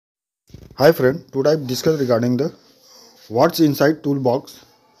Hi friend, today I discuss regarding the what's inside toolbox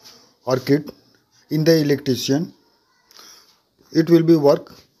or kit in the electrician. It will be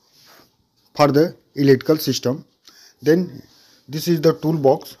work for the electrical system. Then this is the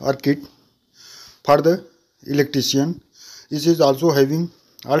toolbox or kit for the electrician. This is also having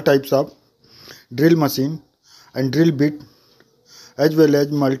all types of drill machine and drill bit as well as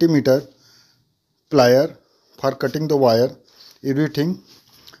multimeter, plier for cutting the wire, everything,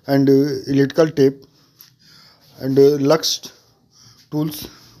 and electrical tape and lux tools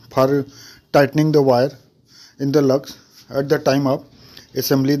for tightening the wire in the lux at the time of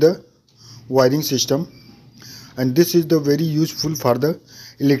assembly the wiring system. And this is the very useful for the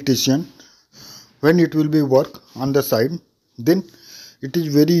electrician when it will be work on the side. Then it is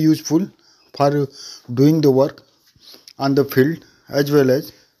very useful for doing the work on the field as well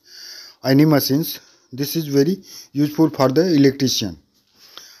as any machines. This is very useful for the electrician.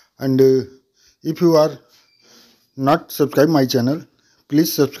 And if you are not subscribe my channel,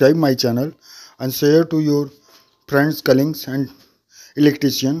 please subscribe my channel and share to your friends, colleagues and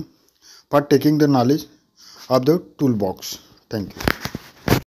electrician for taking the knowledge of the toolbox. Thank you.